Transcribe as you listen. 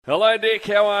Hello, Dick.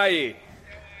 How are you?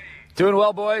 Doing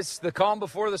well, boys. The calm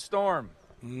before the storm.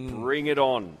 Bring it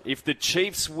on. If the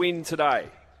Chiefs win today,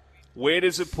 where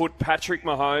does it put Patrick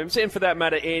Mahomes, and for that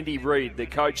matter, Andy Reid, the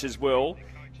coach as well,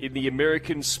 in the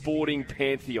American sporting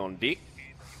pantheon, Dick?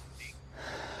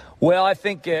 Well, I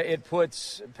think it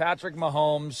puts Patrick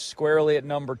Mahomes squarely at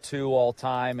number 2 all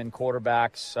time in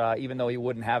quarterbacks, even though he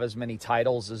wouldn't have as many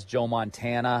titles as Joe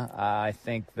Montana. I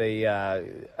think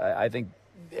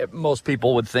most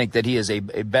people would think that he is a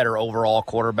better overall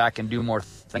quarterback and do more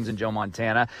things than Joe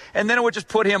Montana. And then it would just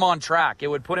put him on track. It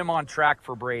would put him on track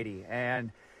for Brady.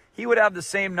 And he would have the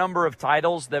same number of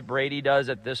titles that Brady does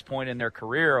at this point in their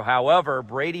career. However,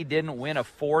 Brady didn't win a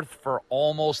 4th for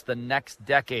almost the next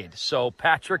decade. So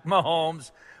Patrick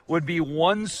Mahomes would be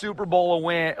one Super Bowl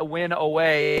win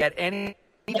away at any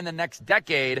in the next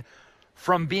decade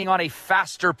from being on a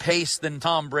faster pace than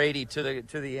Tom Brady to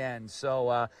the end.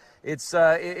 So it's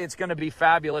going to be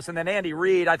fabulous. And then Andy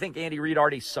Reid, I think Andy Reid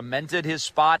already cemented his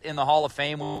spot in the Hall of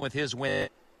Fame with his win.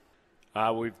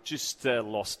 We've just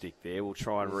lost Dick there. We'll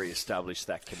try and re-establish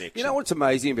that connection. You know what's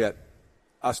amazing about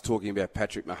us talking about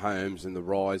Patrick Mahomes and the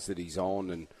rise that he's on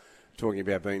and talking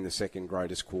about being the second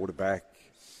greatest quarterback?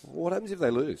 What happens if they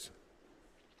lose?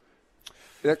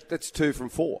 That's 2 from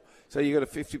 4. So you've got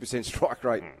a 50% strike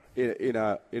rate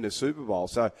in a Super Bowl.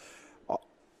 So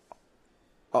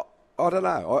I don't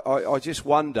know. I just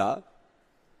wonder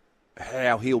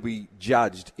how he'll be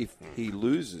judged if he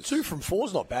loses. 2 from 4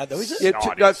 is not bad, though, is it?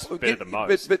 Yeah, it's better than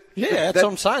most. But that's what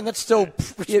I'm saying. That's still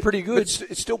pretty good.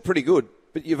 It's still pretty good,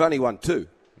 but you've only won 2.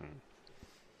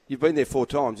 You've been there 4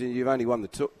 times, and you've only won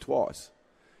twice.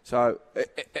 So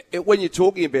when you're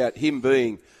talking about him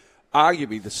being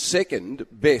arguably the second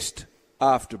best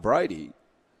after Brady,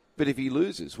 but if he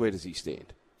loses, where does he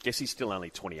stand? Guess he's still only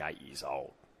 28 years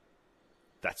old.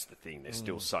 That's the thing. There's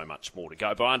still so much more to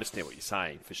go. But I understand what you're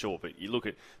saying, for sure. But you look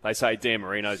at, they say Dan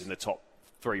Marino's in the top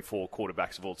 3-4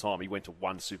 quarterbacks of all time. He went to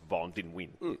 1 Super Bowl and didn't win.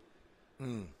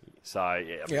 So,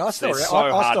 I still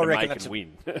hard to reckon make and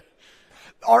win.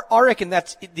 I reckon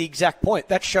that's the exact point.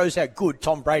 That shows how good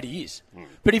Tom Brady is.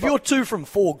 But if you're 2 from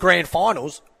 4 grand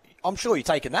finals, I'm sure you're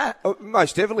taking that. Oh,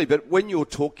 most definitely. But when you're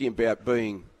talking about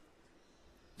being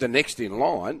the next in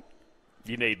line,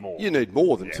 you need more. You need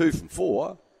more than 2 from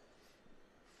 4.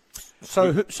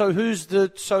 So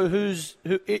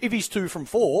if he's 2 from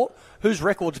 4, whose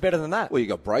record's better than that? Well, you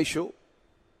got Terry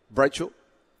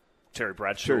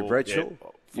Bradshaw. Yeah.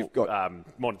 You've got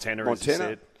Montana. As you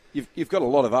said. You've got a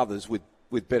lot of others with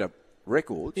better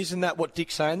records. Isn't that what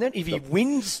Dick's saying then? If he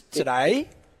wins today,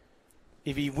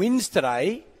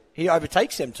 he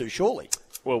overtakes them 2, surely.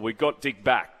 Well, we got Dick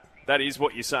back. That is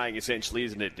what you're saying, essentially,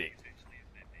 isn't it, Dick?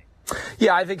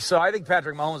 Yeah, I think so. I think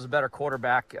Patrick Mahomes is a better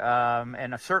quarterback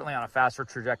and certainly on a faster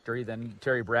trajectory than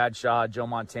Terry Bradshaw, Joe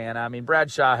Montana. I mean,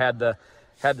 Bradshaw had the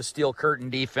steel curtain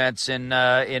defense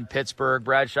in Pittsburgh.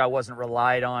 Bradshaw wasn't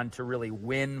relied on to really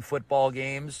win football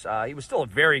games. He was still a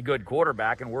very good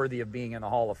quarterback and worthy of being in the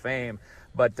Hall of Fame.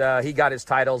 But he got his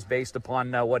titles based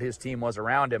upon what his team was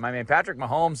around him. I mean, Patrick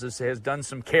Mahomes has done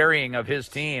some carrying of his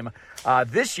team.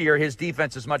 This year, his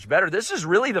defense is much better. This is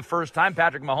really the first time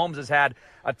Patrick Mahomes has had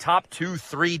a top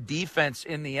 2-3 defense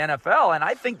in the NFL, and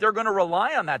I think they're going to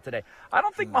rely on that today. I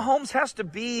don't think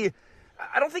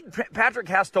Patrick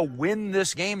has to win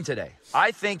this game today.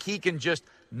 I think he can just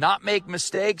not make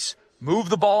mistakes, move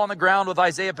the ball on the ground with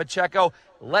Isaiah Pacheco,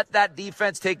 let that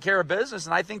defense take care of business,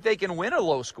 and I think they can win a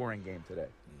low-scoring game today.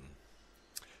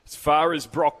 As far as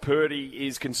Brock Purdy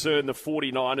is concerned, the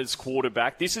 49ers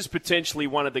quarterback, this is potentially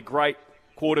one of the great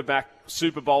quarterback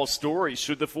Super Bowl stories.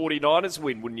 Should the 49ers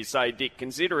win, wouldn't you say, Dick,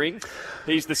 considering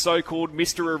he's the so-called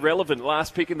Mr. Irrelevant,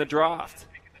 last pick in the draft?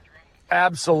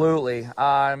 Absolutely.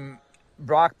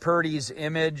 Brock Purdy's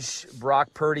image,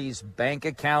 Brock Purdy's bank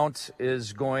account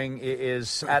is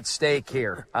at stake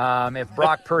here. If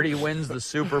Brock Purdy wins the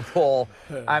Super Bowl,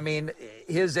 I mean,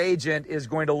 his agent is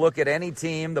going to look at any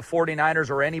team, the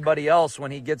 49ers or anybody else, when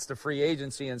he gets to free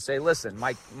agency and say, listen,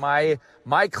 my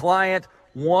client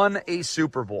won a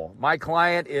Super Bowl. My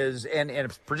client is, and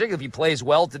particularly if he plays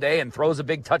well today and throws a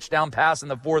big touchdown pass in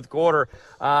the fourth quarter,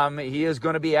 he is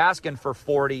going to be asking for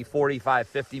 $40, $45,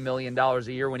 $50 million a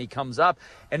year when he comes up.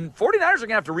 And 49ers are going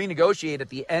to have to renegotiate at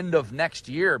the end of next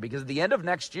year, because at the end of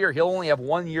next year, he'll only have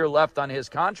 1 year left on his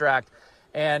contract.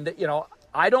 And,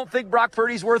 I don't think Brock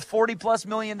Purdy's worth $40+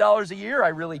 million a year. I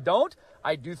really don't.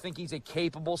 I do think he's a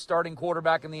capable starting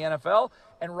quarterback in the NFL.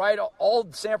 And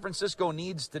all San Francisco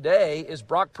needs today is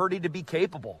Brock Purdy to be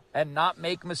capable and not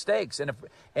make mistakes. And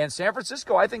San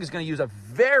Francisco, I think, is going to use a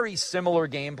very similar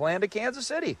game plan to Kansas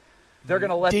City. They're going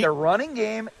to let their running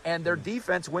game and their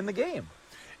defense win the game.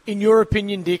 In your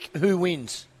opinion, Dick, who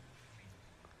wins?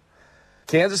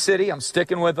 Kansas City, I'm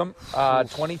sticking with them,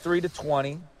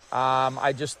 23-20.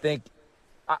 I just think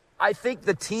I think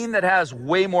the team that has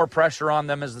way more pressure on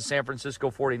them is the San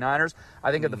Francisco 49ers.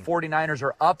 I think if the 49ers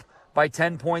are up by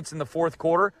 10 points in the fourth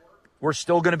quarter, we're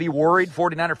still going to be worried.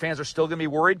 49er fans are still going to be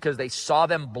worried because they saw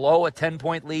them blow a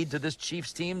 10-point lead to this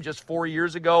Chiefs team just 4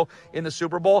 years ago in the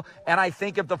Super Bowl. And I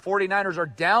think if the 49ers are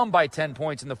down by 10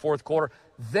 points in the fourth quarter,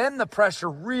 then the pressure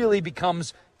really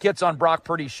gets on Brock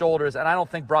Purdy's shoulders, and I don't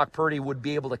think Brock Purdy would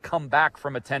be able to come back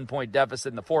from a 10-point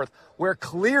deficit in the fourth, where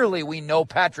clearly we know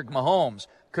Patrick Mahomes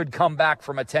could come back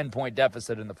from a 10-point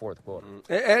deficit in the fourth quarter.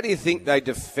 How do you think they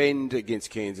defend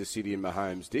against Kansas City and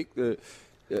Mahomes, Dick? The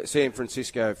San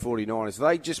Francisco 49ers,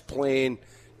 they just plan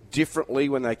differently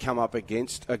when they come up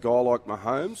against a guy like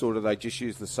Mahomes, or do they just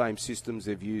use the same systems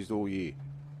they've used all year?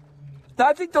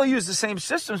 I think they'll use the same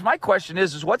systems. My question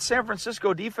is what San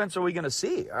Francisco defense are we going to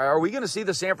see? Are we going to see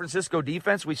the San Francisco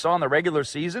defense we saw in the regular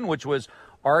season, which was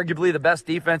arguably the best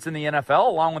defense in the NFL,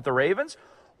 along with the Ravens?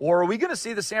 Or are we going to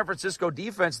see the San Francisco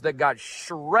defense that got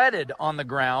shredded on the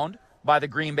ground by the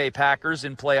Green Bay Packers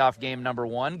in playoff game number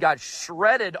 1, got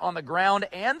shredded on the ground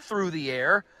and through the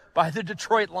air by the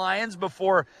Detroit Lions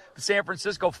before San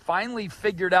Francisco finally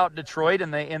figured out Detroit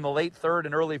in the late third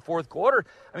and early fourth quarter?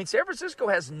 I mean, San Francisco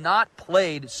has not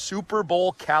played Super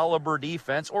Bowl caliber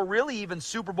defense or really even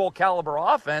Super Bowl caliber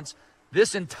offense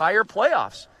this entire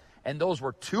playoffs. And those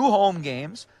were 2 home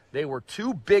games. They were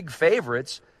 2 big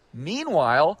favorites.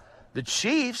 Meanwhile, the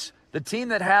Chiefs, the team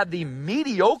that had the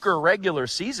mediocre regular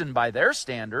season by their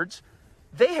standards,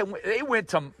 they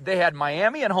had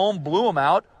Miami at home, blew them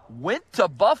out, went to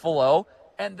Buffalo,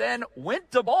 and then went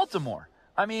to Baltimore.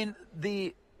 I mean,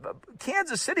 the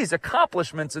Kansas City's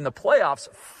accomplishments in the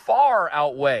playoffs far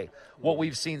outweigh what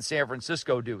we've seen San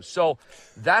Francisco do. So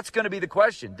that's going to be the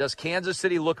question. Does Kansas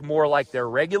City look more like their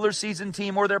regular season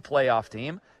team or their playoff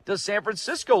team? Does San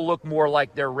Francisco look more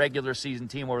like their regular season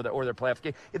team or their playoff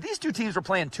game? If these two teams were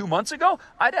playing 2 months ago,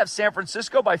 I'd have San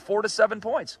Francisco by 4 to 7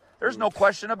 points. There's no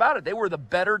question about it. They were the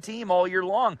better team all year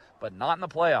long, but not in the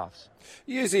playoffs.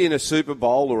 Usually in a Super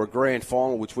Bowl or a grand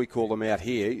final, which we call them out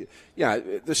here, you know,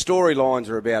 the storylines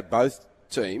are about both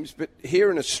teams, but here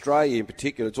in Australia in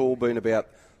particular, it's all been about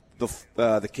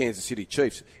the Kansas City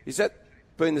Chiefs. Is that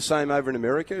been the same over in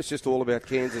America? It's just all about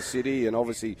Kansas City and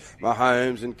obviously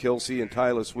Mahomes and Kelsey and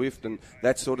Taylor Swift and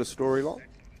that sort of storyline?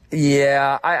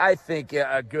 Yeah, I think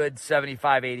a good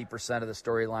 75-80% of the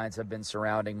storylines have been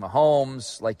surrounding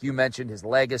Mahomes. Like you mentioned, his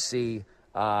legacy,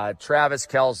 Travis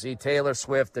Kelsey, Taylor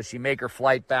Swift, does she make her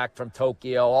flight back from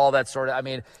Tokyo, all that sort of, I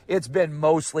mean, it's been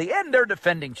mostly, and they're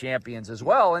defending champions as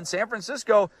well. And San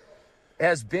Francisco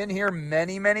has been here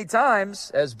many, many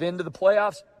times, has been to the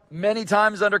playoffs many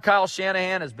times under Kyle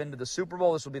Shanahan, has been to the Super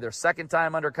Bowl. This will be their second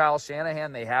time under Kyle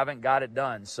Shanahan. They haven't got it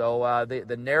done. So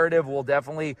the narrative will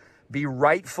definitely be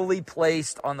rightfully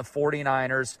placed on the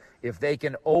 49ers. If they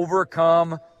can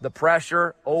overcome the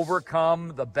pressure,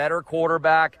 overcome the better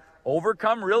quarterback,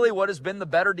 overcome really what has been the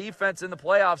better defense in the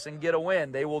playoffs and get a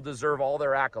win, they will deserve all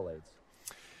their accolades.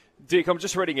 Dick, I'm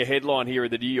just reading a headline here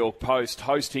in the New York Post.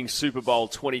 Hosting Super Bowl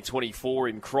 2024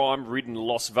 in crime-ridden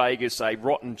Las Vegas, a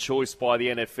rotten choice by the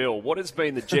NFL. What has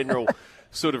been the general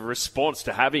sort of response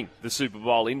to having the Super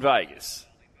Bowl in Vegas?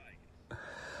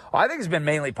 I think it's been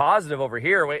mainly positive over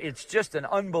here. It's just an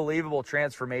unbelievable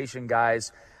transformation,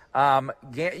 guys.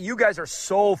 You guys are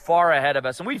so far ahead of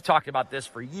us, and we've talked about this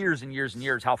for years and years and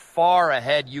years, how far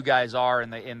ahead you guys are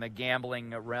in the gambling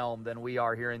realm than we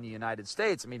are here in the United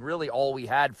States. I mean, really all we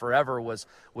had forever was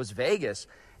Vegas.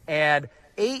 And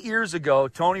 8 years ago,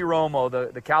 Tony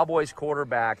Romo, the Cowboys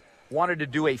quarterback, wanted to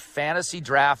do a fantasy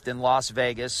draft in Las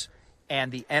Vegas,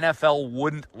 and the NFL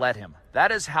wouldn't let him.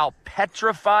 That is how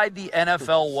petrified the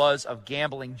NFL was of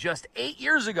gambling just 8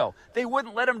 years ago. They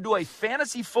wouldn't let him do a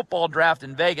fantasy football draft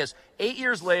in Vegas. 8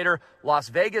 years later, Las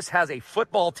Vegas has a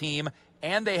football team,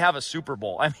 and they have a Super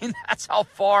Bowl. I mean, that's how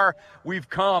far we've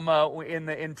come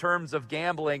in terms of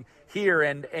gambling here.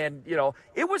 And you know,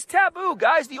 it was taboo,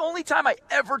 guys. The only time I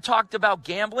ever talked about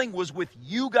gambling was with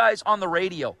you guys on the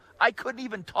radio. I couldn't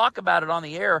even talk about it on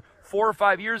the air 4 or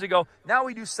 5 years ago. Now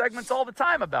we do segments all the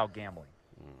time about gambling.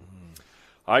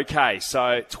 Okay,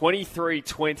 so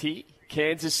 23-20,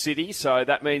 Kansas City. So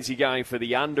that means you're going for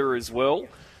the under as well,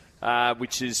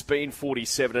 which has been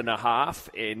 47.5.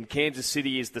 And Kansas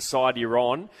City is the side you're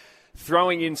on.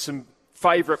 Throwing in some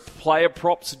favourite player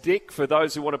props, Dick, for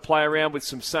those who want to play around with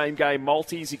some same-game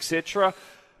multis, etc.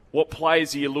 What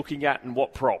players are you looking at and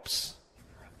what props?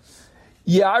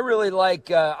 Yeah, I really like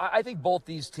I think both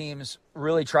these teams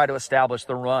really try to establish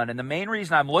the run. And the main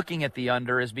reason I'm looking at the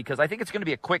under is because I think it's going to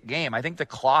be a quick game. I think the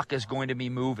clock is going to be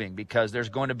moving because there's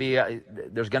going to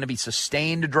be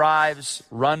sustained drives,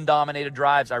 run-dominated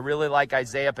drives. I really like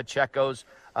Isaiah Pacheco's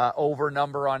over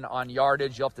number on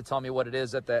yardage. You'll have to tell me what it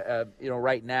is at the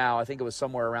right now. I think it was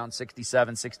somewhere around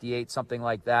 67, 68, something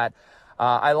like that.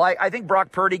 I think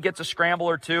Brock Purdy gets a scramble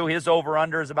or two. His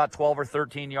over-under is about 12 or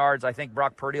 13 yards. I think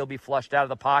Brock Purdy will be flushed out of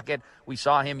the pocket. We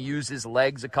saw him use his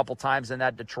legs a couple times in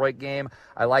that Detroit game.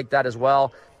 I like that as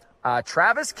well.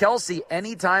 Travis Kelce,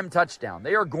 anytime touchdown.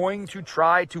 They are going to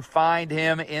try to find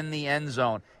him in the end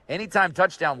zone. Anytime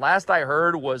touchdown, last I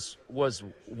heard, was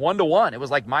 1-1. It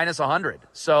was like minus 100.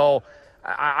 So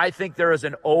I think there is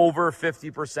an over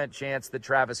 50% chance that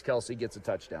Travis Kelce gets a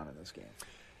touchdown in this game.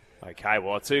 Okay,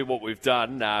 well, I'll tell you what we've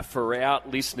done. For our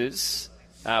listeners,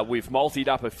 we've multied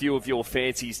up a few of your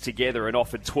fancies together and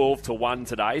offered 12-1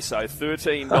 today. So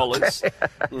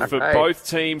 $13 for both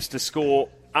teams to score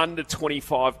under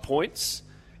 25 points,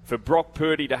 for Brock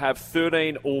Purdy to have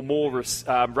 13 or more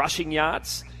rushing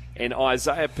yards, and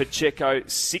Isaiah Pacheco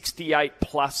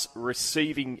 68-plus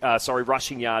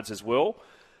rushing yards as well.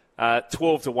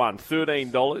 12-1,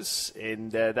 $13,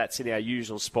 and that's in our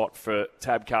usual spot for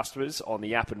Tab customers on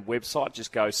the app and website.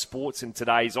 Just go sports and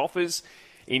today's offers.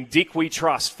 In Dick we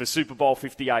trust for Super Bowl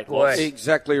 58.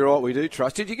 Exactly right, we do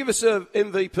trust. Did you give us a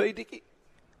MVP, Dickie?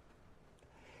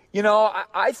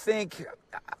 I think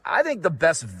the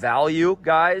best value,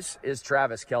 guys, is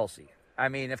Travis Kelce. I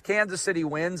mean, if Kansas City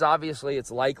wins, obviously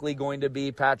it's likely going to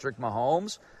be Patrick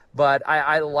Mahomes. But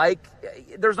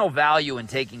there's no value in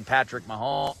taking Patrick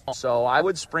Mahomes. So I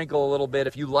would sprinkle a little bit.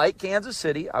 If you like Kansas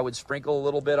City, I would sprinkle a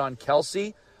little bit on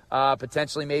Kelce,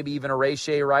 potentially maybe even a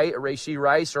Rashee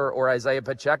Rice or Isaiah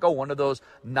Pacheco, one of those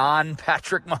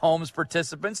non-Patrick Mahomes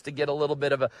participants to get a little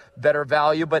bit of a better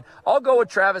value. But I'll go with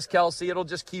Travis Kelce. It'll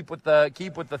just keep with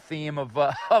the theme of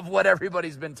what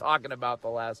everybody's been talking about the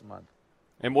last month.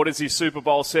 And what does his Super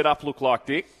Bowl setup look like,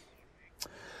 Dick?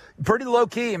 Pretty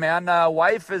low-key, man.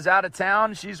 Wife is out of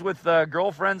town. She's with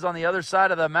girlfriends on the other side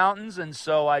of the mountains, and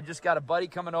so I just got a buddy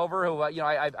coming over who,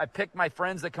 I picked my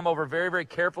friends that come over very, very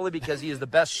carefully because he is the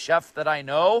best chef that I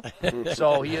know.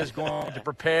 So he is going to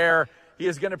prepare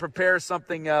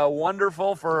something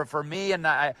wonderful for me,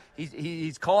 and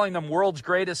he's calling them world's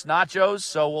greatest nachos.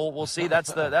 So we'll see.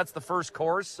 That's the first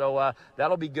course. So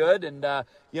that'll be good, and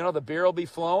the beer will be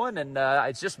flowing, and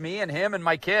it's just me and him and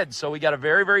my kids. So we got a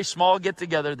very, very small get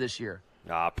together this year.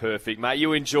 Perfect, mate.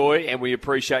 You enjoy, and we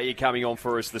appreciate you coming on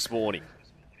for us this morning.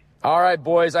 All right,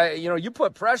 boys. You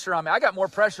put pressure on me. I got more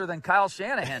pressure than Kyle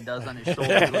Shanahan does on his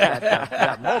shoulders with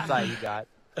that multi you got.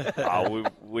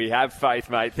 We have faith,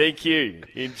 mate. Thank you.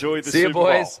 Enjoy the See Super you,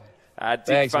 boys. Bowl. Dick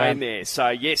Thanks, Fain man. there. So,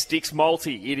 yes, Dick's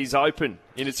multi. It is open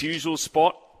in its usual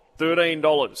spot.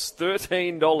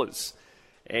 $13.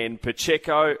 And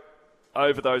Pacheco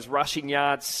over those rushing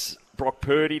yards. Brock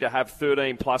Purdy to have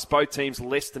 13+. Both teams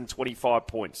less than 25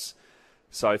 points.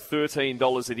 So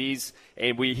 $13 it is.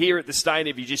 And we're here at the Stain,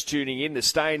 if you're just tuning in. The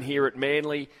Stain here at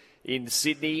Manly in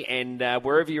Sydney. And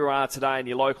wherever you are today in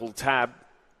your local tab,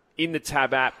 in the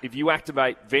Tab app, if you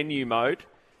activate venue mode,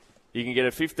 you can get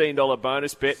a $15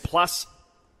 bonus bet. Plus,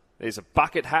 there's a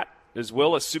bucket hat as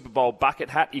well, a Super Bowl bucket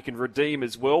hat you can redeem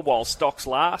as well while stocks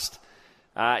last.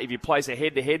 If you place a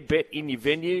head-to-head bet in your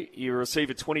venue, you receive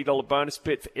a $20 bonus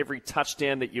bet for every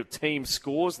touchdown that your team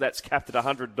scores. That's capped at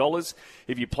 $100.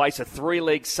 If you place a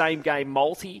 3-leg same-game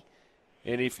multi,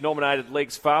 and if nominated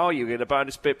legs fail, you get a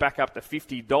bonus bet back up to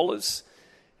 $50.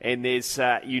 And there's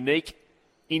unique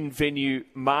in-venue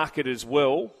market as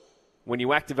well. When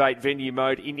you activate venue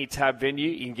mode in your Tab venue,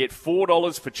 you can get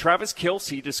 $4 for Travis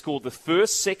Kelce to score the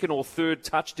first, second, or third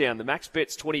touchdown. The max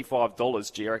bet's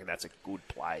 $25. Gee, I reckon that's a good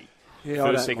play. Yeah,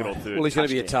 first, second, or third. Well, he's going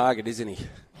to be a target, isn't he?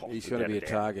 He's going to be a doubt.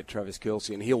 target, Travis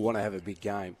Kelce, and he'll want to have a big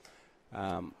game.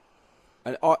 And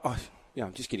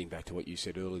I'm just getting back to what you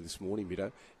said earlier this morning,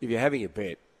 Biddo. If you're having a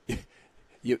bet,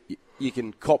 you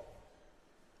can cop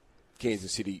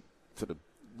Kansas City sort of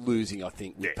losing, I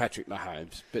think, with Patrick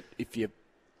Mahomes. But if you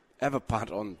have a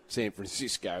punt on San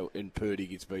Francisco and Purdy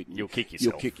gets beaten, you'll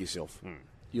kick yourself.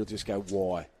 You'll just go,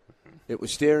 why? It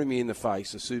was staring me in the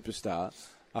face, a superstar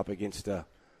up against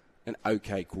an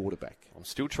okay quarterback. I'm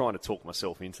still trying to talk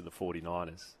myself into the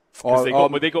 49ers. Because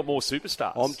they got more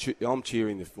superstars. I'm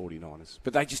cheering the 49ers.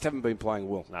 But they just haven't been playing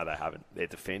well. No, they haven't. Their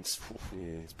defence,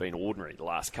 it's been ordinary the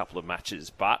last couple of matches.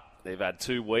 But they've had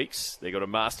 2 weeks. They've got a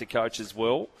master coach as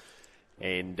well.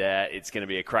 And it's going to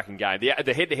be a cracking game.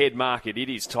 The head-to-head market,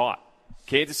 it is tight.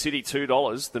 Kansas City,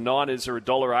 $2. The Niners are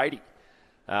 $1.80.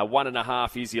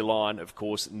 1.5 is your line. Of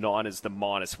course, Niners the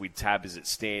minus with tab as it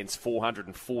stands.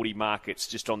 440 markets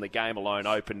just on the game alone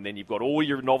open. Then you've got all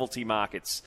your novelty markets